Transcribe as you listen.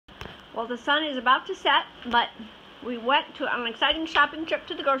Well, the sun is about to set, but we went to an exciting shopping trip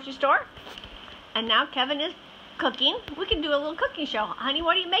to the grocery store, and now Kevin is cooking. We can do a little cooking show. Honey,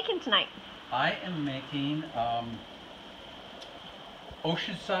 what are you making tonight? I am making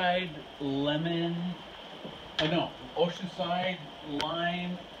Oceanside lemon, Oceanside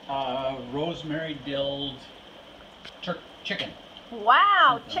lime, rosemary dilled chicken.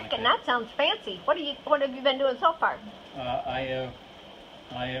 Wow, Something chicken! like That sounds fancy. What have you been doing so far? I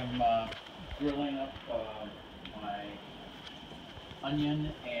am grilling up my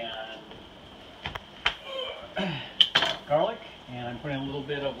onion and garlic, and I'm putting a little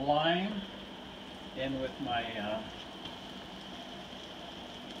bit of lime in with my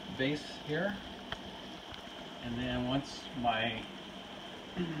base here. And then once my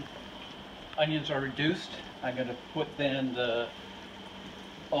onions are reduced, I'm going to put then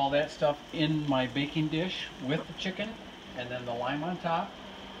all that stuff in my baking dish with the chicken, and then the lime on top,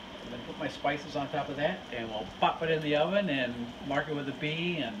 and then put my spices on top of that, and we'll pop it in the oven and mark it with a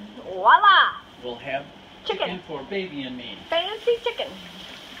B, and Voila! we'll have chicken for baby and me. Fancy chicken.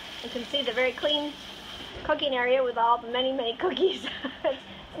 You can see the very clean cooking area with all the many cookies. It's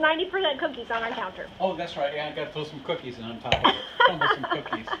 90% cookies on our counter. Oh, that's right. Yeah, I got to throw some cookies in on top of it. Crumble some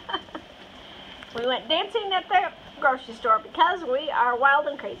cookies. We went dancing at the grocery store because we are wild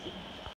and crazy.